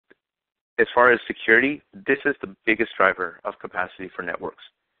As far as security, this is the biggest driver of capacity for networks.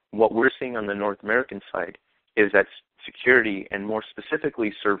 What we're seeing on the North American side is that security, and more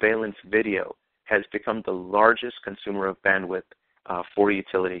specifically surveillance video, has become the largest consumer of bandwidth for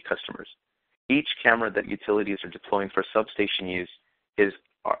utility customers. Each camera that utilities are deploying for substation use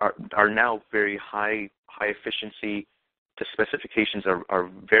are now very high efficiency. The specifications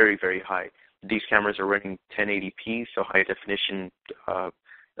are very, very high. These cameras are running 1080p, so high definition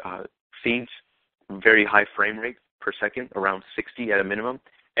feeds, very high frame rate per second, around 60 at a minimum,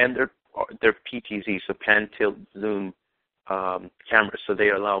 and they're PTZ, so pan, tilt, zoom cameras, so they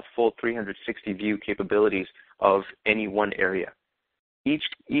allow full 360 view capabilities of any one area. Each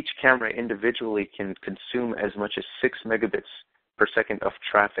camera individually can consume as much as 6 megabits per second of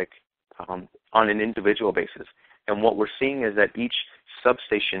traffic on an individual basis. And what we're seeing is that each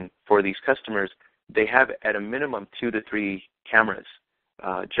substation for these customers, they have at a minimum 2 to 3 cameras,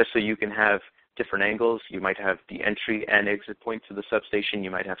 just so you can have different angles. You might have the entry and exit point to the substation.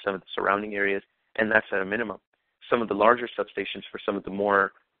 You might have some of the surrounding areas, and that's at a minimum. Some of the larger substations for some of the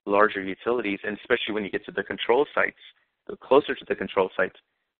more larger utilities, and especially when you get to the control sites, the closer to the control sites,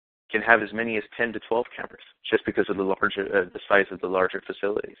 can have as many as 10 to 12 cameras, just because of the size of the larger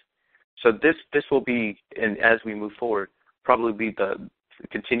facilities. So this will be, and as we move forward, probably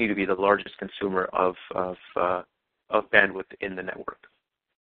continue to be the largest consumer of bandwidth in the network.